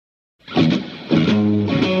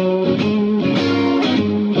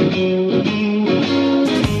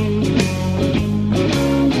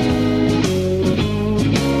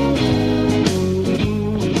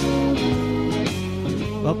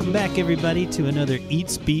everybody, to another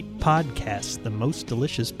Eats Beat podcast, the most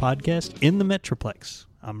delicious podcast in the Metroplex.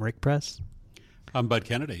 I'm Rick Press. I'm Bud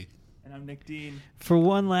Kennedy. And I'm Nick Dean. For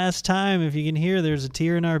one last time, if you can hear, there's a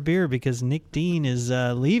tear in our beer because Nick Dean is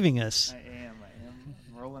leaving us. I am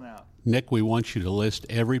rolling out. Nick, we want you to list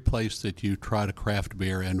every place that you try to craft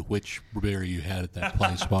beer and which beer you had at that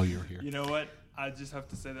place while you were here. You know what? I just have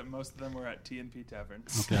to say that most of them were at T&P Tavern.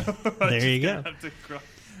 Okay. There you go.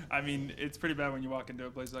 I mean, it's pretty bad when you walk into a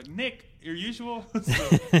place like, Nick, your usual?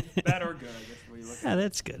 So, bad or good, I guess. The way you look Yeah, at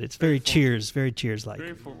that's good. It's very cheers like.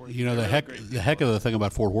 Very Fort Worth. You know, the Really heck of the thing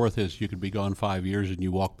about Fort Worth is you could be gone 5 years and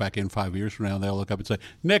you walk back in 5 years from now and they'll look up and say,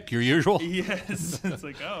 Nick, your usual? Yes. It's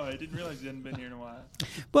like, oh, I didn't realize you hadn't been here in a while.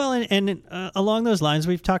 Well, and along those lines,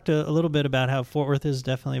 we've talked a little bit about how Fort Worth is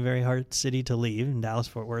definitely a very hard city to leave, and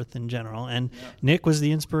Dallas-Fort Worth in general. And Nick was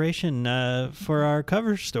the inspiration for our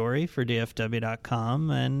cover story for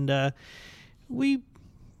DFW.com, and we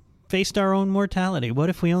faced our own mortality. What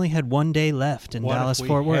if we only had one day left in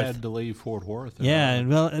Dallas-Fort Worth? What if we had to leave Fort Worth? Yeah,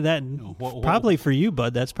 well, that probably for you,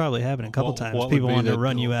 Bud, that's probably happened a couple times. People wanted to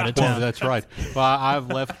run you out of town. That's right. Well, I've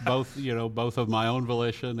left both of my own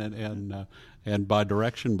volition and by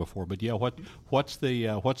direction before. But yeah, what's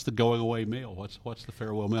the going away meal? What's the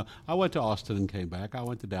farewell meal? I went to Austin and came back. I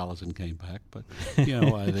went to Dallas and came back. But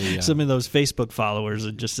some of those Facebook followers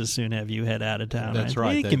would just as soon have you head out of town. That's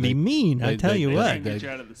right. They can be mean. I tell you what. They get you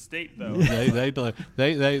out of the state, though.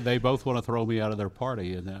 They both want to throw me out of their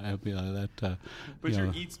party, and that. But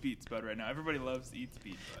you're Eats Beats, Bud, right now. Everybody loves Eats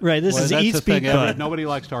Beats. Right. This is Eats Beat, Bud. Nobody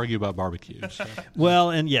likes to argue about barbecues. So.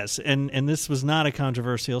 Well, and yes, and this was not a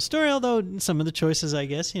controversial story, although some of the choices, I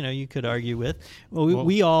guess, you could argue with. Well,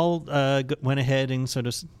 we all went ahead and sort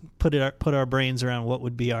of put our brains around what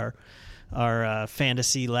would be our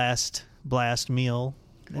fantasy last blast meal.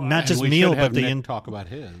 Well, not just meal, but talk about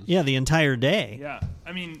his. Yeah, the entire day. Yeah,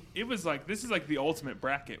 I mean, it was like this is like the ultimate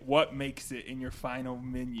bracket. What makes it in your final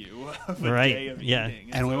menu of a day of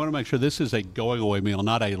eating? And we want to make sure this is a going away meal,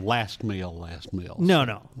 not a last meal.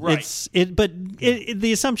 No, right.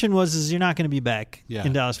 The assumption was you're not going to be back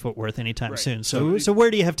in Dallas-Fort Worth anytime soon. So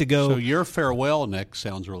where do you have to go? So your farewell, Nick,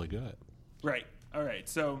 sounds really good. Right. All right.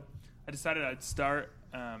 So I decided I'd start.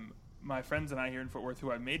 My friends and I here in Fort Worth,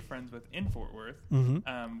 who I made friends with in Fort Worth,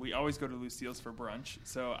 we always go to Lucille's for brunch.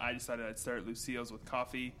 So I decided I'd start at Lucille's with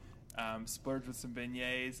coffee, splurge with some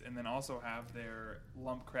beignets, and then also have their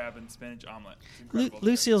lump crab and spinach omelet.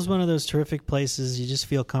 Lucille's one of those terrific places. You just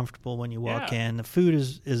feel comfortable when you walk in. The food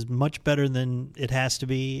is much better than it has to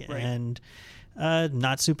be, and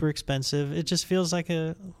not super expensive. It just feels like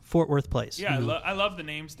a Fort Worth place. Yeah, I love the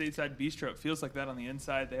name Stateside Bistro. It feels like that on the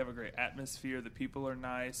inside. They have a great atmosphere. The people are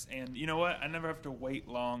nice. And you know what? I never have to wait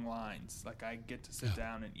long lines. Like, I get to sit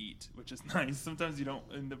down and eat, which is nice. Sometimes you don't.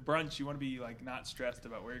 In the brunch, you want to be like not stressed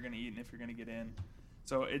about where you're going to eat and if you're going to get in.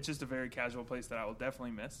 So it's just a very casual place that I will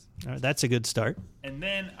definitely miss. All right, that's a good start. And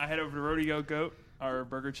then I head over to Rodeo Goat, our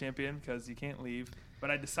burger champion, because you can't leave. But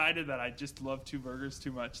I decided that I just love two burgers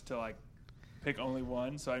too much to pick only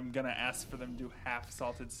one, so I'm going to ask for them to do half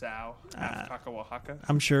salted sow, half taco Oaxaca.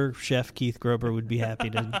 I'm sure Chef Keith Grober would be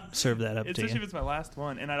happy to serve that up to you. Especially if it's my last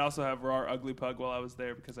one. And I'd also have Raw Ugly Pug while I was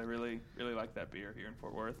there because I really, really like that beer here in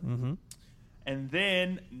Fort Worth. Mm-hmm. And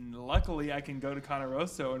then, luckily, I can go to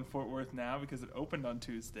Conoroso in Fort Worth now because it opened on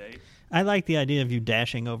Tuesday. I like the idea of you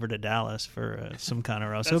dashing over to Dallas for some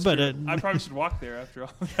Conoroso. That's but true. I probably should walk there after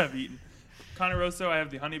all I've eaten. Conoroso, I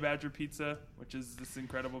have the Honey Badger pizza, which is this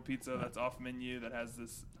incredible pizza that's off menu that has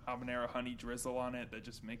this habanero honey drizzle on it that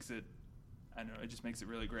just makes it, I don't know, it just makes it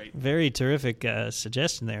really great. Very terrific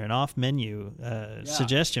suggestion there, an off-menu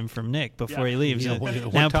suggestion from Nick before he leaves. Yeah,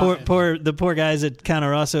 now, the poor guys at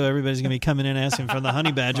Conoroso, everybody's going to be coming in asking for the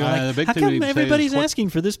Honey Badger. How come everybody's asking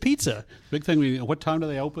for this pizza? Big thing. What time do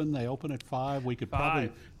they open? They open at 5. We could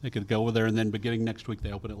probably. They could go over there, and then beginning next week,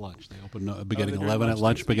 they open at lunch. They open beginning 11 at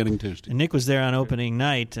lunch, beginning Tuesday. And Nick was there on opening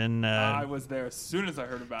night, and I was there as soon as I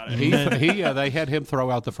heard about it. They had him throw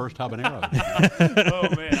out the first habanero.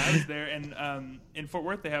 Oh man, I was there, and in Fort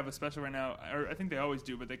Worth they have a special right now, or I think they always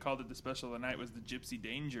do, but they called it the special of the night was the Gypsy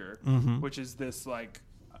Danger, which is this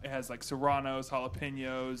it has serranos,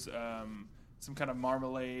 jalapenos. Some kind of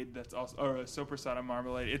marmalade that's also, or a sopressata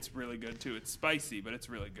marmalade. It's really good too. It's spicy, but it's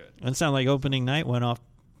really good. It sounded like opening night went off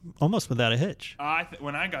almost without a hitch.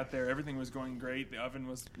 When I got there, everything was going great. The oven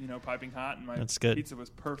was, piping hot, and my pizza was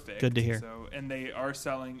perfect. Good to hear. So, and they are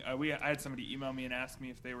selling. I had somebody email me and ask me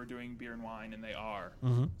if they were doing beer and wine, and they are.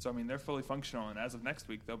 Mm-hmm. So, I mean, they're fully functional, and as of next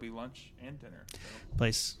week, there'll be lunch and dinner. So.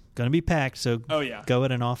 Place going to be packed, so go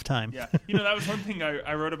at an off time. Yeah, that was one thing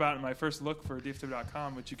I wrote about in my first look for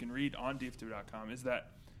DFW.com, which you can read on DFW.com, is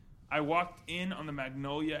that I walked in on the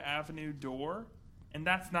Magnolia Avenue door, and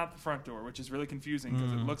that's not the front door, which is really confusing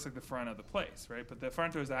because it looks like the front of the place, right? But the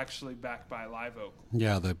front door is actually backed by Live Oak.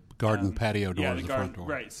 Yeah, the garden patio door is the front door.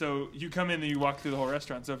 Right. So you come in and you walk through the whole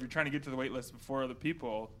restaurant. So if you're trying to get to the wait list before other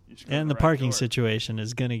people, you should go And to the right parking door. situation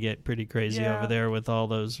is going to get pretty crazy over there with all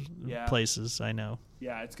those places, I know.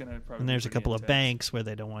 Yeah, it's going to probably And there's a be couple intense. of banks where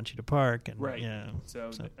they don't want you to park. And, Right. Yeah, So,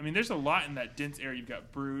 I mean, there's a lot in that dense area. You've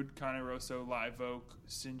got Brood, Cane Rosso, Live Oak,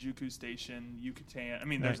 Shinjuku Station, Yucatan. I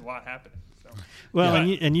mean, there's a lot happening. So. Well,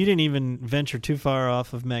 and you didn't even venture too far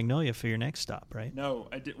off of Magnolia for your next stop, right? No,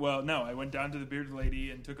 I did. Well, no, I went down to the Bearded Lady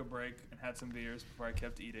and took a break and had some beers before I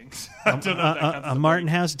kept eating. So I don't know if that counts as A a Martin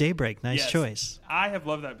break. House Daybreak. Nice Yes. choice. I have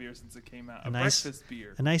loved that beer since it came out. A breakfast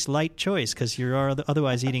beer. A nice light choice because you're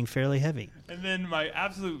otherwise eating fairly heavy. And then my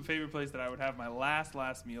absolute favorite place that I would have my last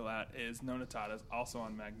meal at is Nonotada's, also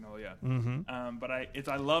on Magnolia. Mm-hmm. But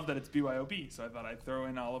I love that it's BYOB, so I thought I'd throw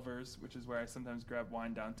in Oliver's, which is where I sometimes grab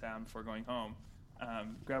wine downtown before going home.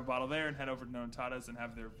 Grab a bottle there and head over to Nonotada's and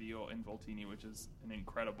have their veal in Voltini, which is an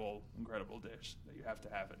incredible, incredible dish that you have to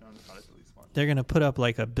have at Nonotada's at least once. They're going to put up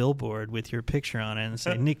like a billboard with your picture on it and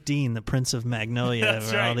say Nick Dean, the Prince of Magnolia,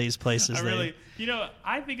 That's or right. all these places.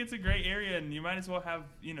 I think it's a great area, and you might as well have,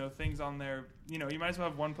 things on there. You might as well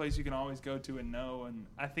have one place you can always go to and know. And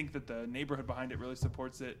I think that the neighborhood behind it really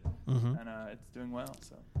supports it, and it's doing well.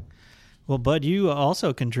 So. Well, Bud, you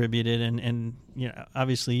also contributed, and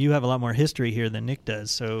obviously you have a lot more history here than Nick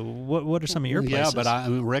does. So, what are some of your places? Yeah,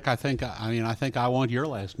 but Rick, I think I want your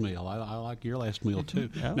last meal. I like your last meal too.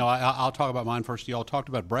 Oh. No, I'll talk about mine first. Y'all talked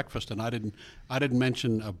about breakfast, and I didn't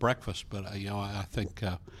mention breakfast, but I think.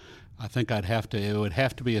 I think it would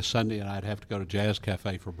have to be a Sunday, and I'd have to go to Jazz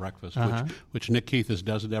Cafe for breakfast, which Nick Keithis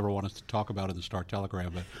doesn't ever want us to talk about in the Star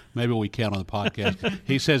Telegram, but maybe we can on the podcast.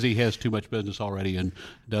 He says he has too much business already, and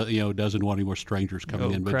doesn't want any more strangers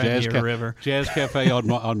coming in. But Jazz Cafe on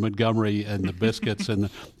Montgomery, and the biscuits and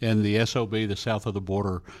the SOB, the south of the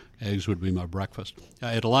border eggs would be my breakfast.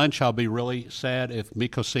 At lunch, I'll be really sad if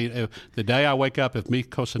the day I wake up, if Mi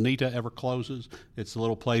Cocinita ever closes. It's a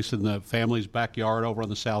little place in the family's backyard over on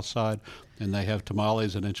the south side, and they have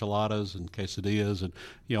tamales and enchiladas and quesadillas, and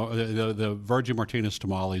the Virgie Martinez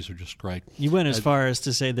tamales are just great. You went as far as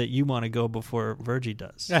to say that you want to go before Virgie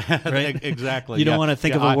does, right? Exactly. You don't want to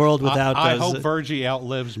think of a world without I those. hope Virgie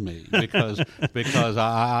outlives me because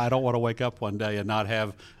I don't want to wake up one day and not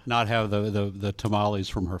have the tamales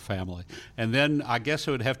from her family. And then I guess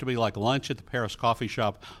it would have to be like lunch at the Paris Coffee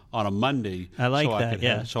Shop on a Monday. I like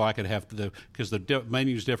that. So I could have because the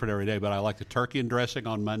menu's different every day, but I like the turkey and dressing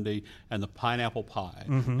on Monday and the pineapple pie.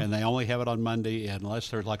 And they only have it on Monday unless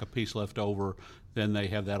there's like a piece left over. Then they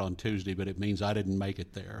have that on Tuesday, but it means I didn't make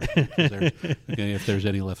it there if there's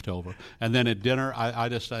any left over. And then at dinner, I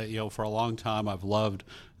just for a long time I've loved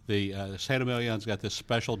the Santa Emilian's got this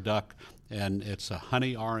special duck, and it's a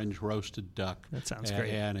honey orange roasted duck. That sounds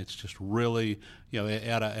great. And it's just really,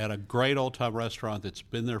 at a great old time restaurant that's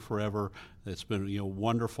been there forever, that's been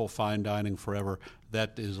wonderful fine dining forever.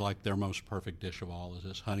 That is like their most perfect dish of all, is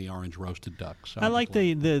this honey orange roasted duck. So I like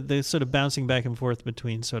the sort of bouncing back and forth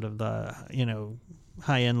between sort of the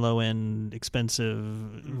high end, low end, expensive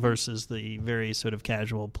versus the very sort of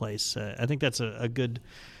casual place. I think that's a good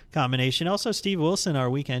combination. Also, Steve Wilson, our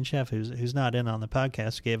weekend chef, who's not in on the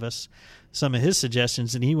podcast, gave us some of his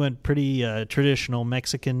suggestions, and he went pretty traditional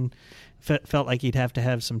Mexican. Felt like he'd have to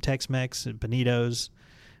have some Tex-Mex, bonitos.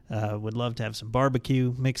 Would love to have some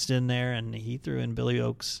barbecue mixed in there, and he threw in Billy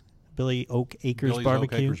Oak Acres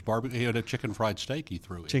barbecue. He had a chicken fried steak he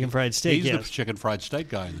threw in. Chicken fried steak, He's yes. the chicken fried steak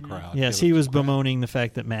guy in the crowd. Yes, he was bemoaning the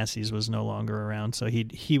fact that Massey's was no longer around, so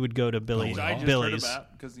he would go to Billy's. I just Billy's. heard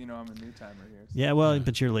about because I'm a new timer here. So. Yeah, well,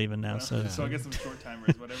 but you're leaving now, so I guess I'm short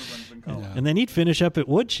timers, what everyone's been calling. And then he'd finish up at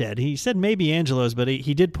Woodshed. He said maybe Angelo's, but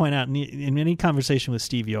he did point out in any conversation with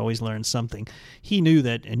Steve, you always learn something. He knew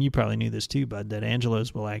that, and you probably knew this too, Bud, that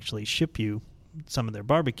Angelo's will actually ship you some of their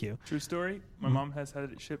barbecue. True story. My mom has had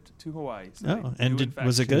it shipped to Hawaii. So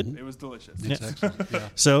was it good? It was delicious. It's excellent. Yeah.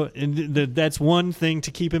 So that's one thing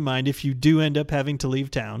to keep in mind. If you do end up having to leave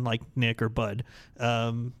town, like Nick or Bud,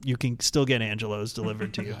 you can still get Angelo's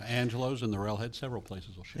delivered to you. Angelo's and the Railhead, several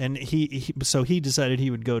places will ship. And he decided he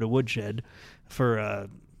would go to Woodshed for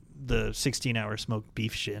the 16-hour smoked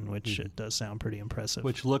beef shin, which does sound pretty impressive.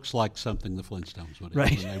 Which looks like something the Flintstones would eat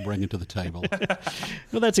Right. when they bring it to the table.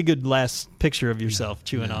 Well, that's a good last picture of yourself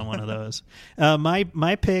chewing on one of those.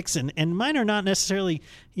 My picks, and mine are not necessarily,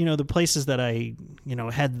 the places that I,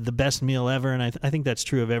 had the best meal ever, and I think that's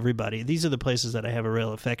true of everybody. These are the places that I have a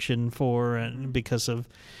real affection for, and because of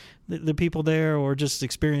the people there, or just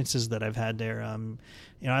experiences that I've had there.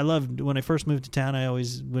 I loved when I first moved to town. I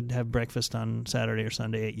always would have breakfast on Saturday or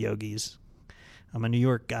Sunday at Yogi's. I'm a New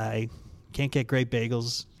York guy. Can't get great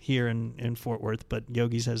bagels here in Fort Worth, but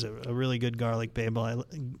Yogi's has a really good garlic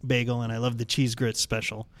bagel, and I love the cheese grits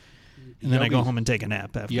special. And then I go home and take a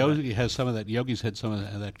nap after Yogi has some of that. Yogi's had some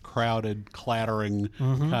of that crowded, clattering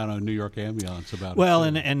kind of New York ambiance about it. Well,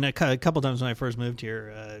 and a couple times when I first moved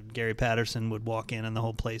here, Gary Patterson would walk in and the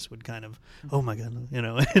whole place would kind of, oh my God,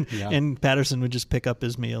 and Patterson would just pick up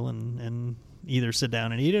his meal and either sit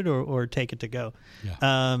down and eat it or take it to go.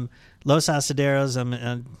 Yeah. Los Asaderos,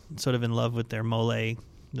 I'm sort of in love with their mole.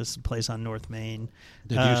 This place on North Main.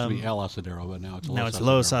 It used to be El Asadero, but now it's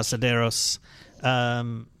Los Asaderos.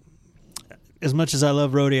 As much as I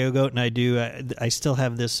love Rodeo Goat, and I do, I still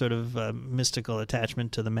have this sort of mystical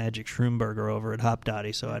attachment to the Magic Shroom Burger over at Hop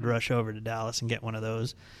Dotty, so I'd rush over to Dallas and get one of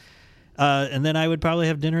those. And then I would probably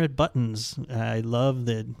have dinner at Buttons. I love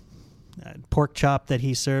the pork chop that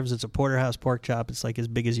he serves. It's a porterhouse pork chop. It's like as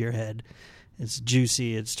big as your head. It's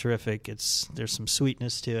juicy. It's terrific. There's some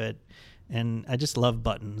sweetness to it. And I just love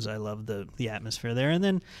Buttons. I love the atmosphere there. And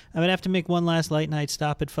then I would have to make one last late night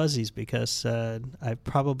stop at Fuzzy's because I've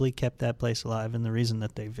probably kept that place alive. And the reason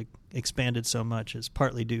that they've expanded so much is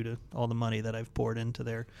partly due to all the money that I've poured into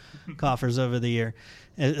their coffers over the year,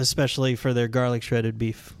 especially for their garlic shredded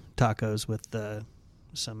beef tacos with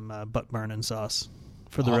some butt burning sauce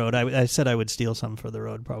for the road. I said I would steal some for the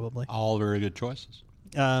road probably. All very good choices.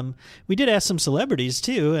 We did ask some celebrities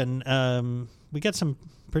too, and we got some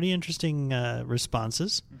pretty interesting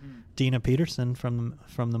responses. Dina Peterson from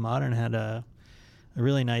the Modern had a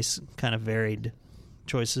really nice kind of varied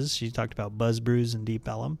choices. She talked about Buzz Brews and Deep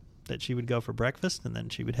Ellum, that she would go for breakfast, and then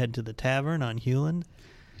she would head to the tavern on Hewland.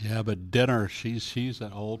 Yeah, but dinner, she's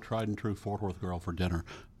an old tried and true Fort Worth girl for dinner.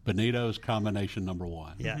 Benito's combination number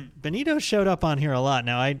one. Yeah, Benito showed up on here a lot.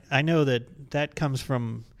 Now I know that comes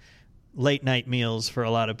from late night meals for a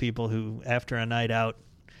lot of people who, after a night out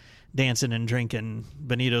dancing and drinking,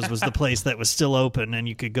 Benito's was the place that was still open and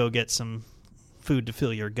you could go get some food to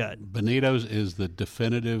fill your gut. Benito's is the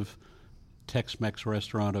definitive Tex-Mex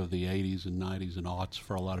restaurant of the 80s and 90s and aughts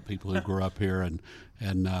for a lot of people who grew up here,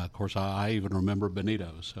 and of course I even remember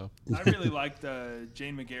Benito's. So I really liked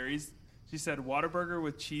Jane McGarry's. She said Whataburger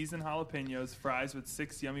with cheese and jalapenos, fries with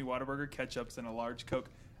 6 yummy Whataburger ketchups, and a large Coke.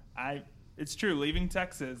 It's true. Leaving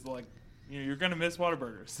Texas, you're going to miss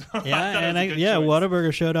Whataburger. So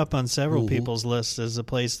Whataburger showed up on several people's lists as a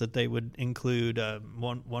place that they would include.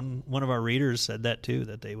 One of our readers said that too,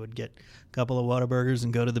 that they would get a couple of Whataburgers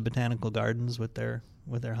and go to the botanical gardens with their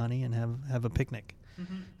honey and have a picnic.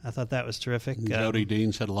 I thought that was terrific. Jody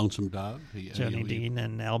Dean said Lonesome Dove. Jody Dean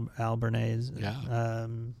and Al Bernays. Yeah.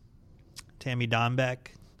 Tammy Dombeck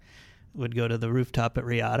would go to the rooftop at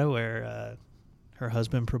Riata where her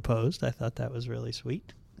husband proposed. I thought that was really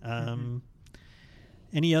sweet.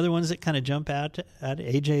 Any other ones that kind of jump out at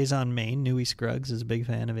AJ's on Main? Newey Scruggs is a big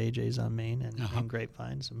fan of AJ's on Main and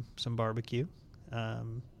Grapevine, some barbecue. A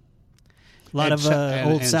lot of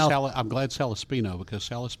Old South. I'm glad Salaspino, because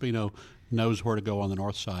Salaspino knows where to go on the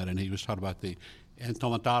north side, and he was talking about the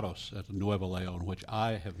entomatados at Nuevo Leon, which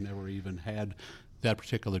I have never even had that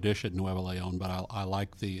particular dish at Nuevo Leon, but I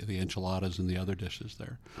like the enchiladas and the other dishes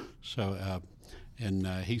there. So, and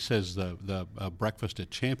he says the breakfast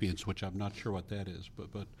at Champions, which I'm not sure what that is,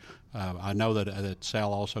 but I know that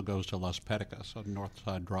Sal also goes to Las Pericas on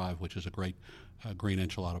Northside Drive, which is a great green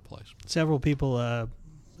enchilada place. Several people, of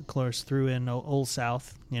course, threw in Old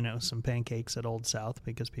South, some pancakes at Old South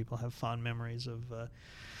because people have fond memories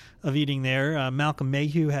of eating there. Malcolm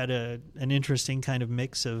Mayhew had an interesting kind of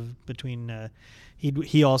mix between.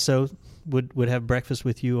 He also would have breakfast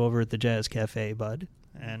with you over at the Jazz Cafe, Bud,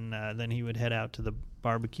 and then he would head out to the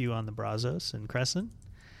barbecue on the Brazos in Crescent.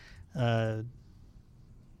 Have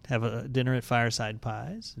a dinner at Fireside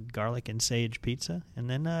Pies, garlic and sage pizza, and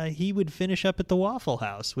then he would finish up at the Waffle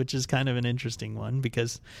House, which is kind of an interesting one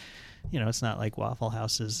because, it's not like Waffle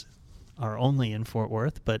Houses are only in Fort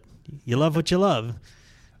Worth, but you love what you love.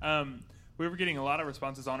 We were getting a lot of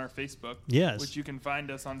responses on our Facebook. Yes. Which you can find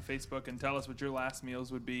us on Facebook and tell us what your last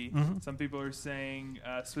meals would be. Some people are saying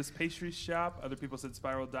Swiss Pastry Shop. Other people said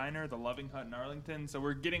Spiral Diner, the Loving Hut in Arlington. So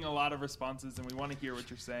we're getting a lot of responses, and we want to hear what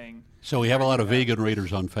you're saying. So we have a lot of vegan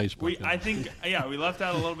readers on Facebook. We left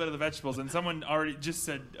out a little bit of the vegetables, and someone already just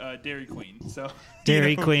said Dairy Queen. So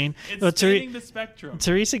Dairy Queen. It's spanning the spectrum.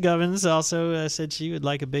 Teresa Govins also said she would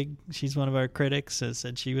like she's one of our critics,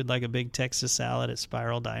 said she would like a big Texas salad at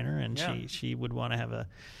Spiral Diner, and she would want to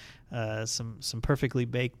have some perfectly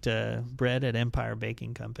baked bread at Empire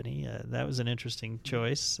Baking Company. That was an interesting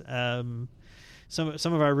choice.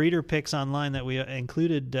 some of our reader picks online that we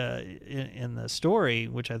included in the story,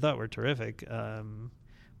 which I thought were terrific.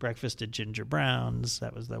 Breakfast at Ginger Brown's.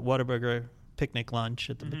 That was the Whataburger picnic lunch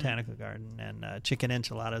at the Botanical Garden, and chicken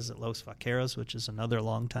enchiladas at Los Vaqueros, which is another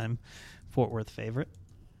longtime Fort Worth favorite.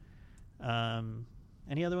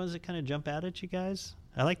 Any other ones that kind of jump out at you guys?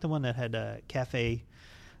 I like the one that had Cafe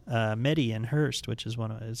Medi in Hearst, which is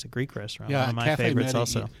it's a Greek restaurant. Yeah, one of my Cafe favorites Medi,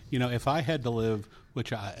 also. If I had to live,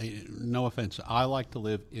 no offense, I like to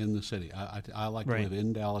live in the city. I like to live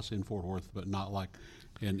in Dallas, in Fort Worth, but not like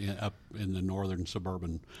up in the northern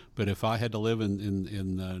suburban. But if I had to live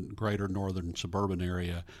in the greater northern suburban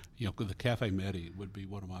area, the Cafe Medi would be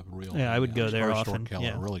one of my real. Yeah, I would go there often.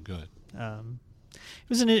 Really good.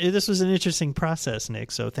 This was an interesting process,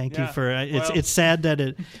 Nick. So thank you for. It's sad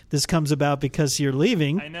that this comes about because you're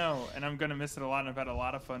leaving. I know, and I'm going to miss it a lot. And I've had a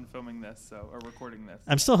lot of fun filming this, or recording this.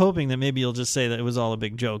 I'm still hoping that maybe you'll just say that it was all a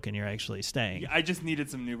big joke and you're actually staying. Yeah, I just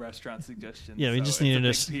needed some new restaurant suggestions. Yeah, we just needed a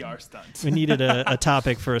PR stunt. We needed a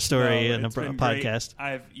topic for a story and a podcast. Great.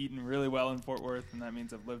 I've eaten really well in Fort Worth, and that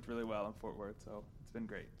means I've lived really well in Fort Worth. So it's been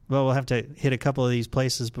great. Well, we'll have to hit a couple of these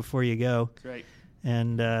places before you go. Great.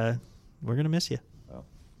 And we're going to miss you.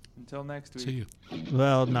 Until next week. See you.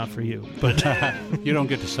 Well, not for you, but you don't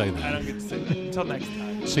get to say that. I don't get to say that. Until next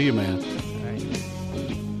time. See you, man.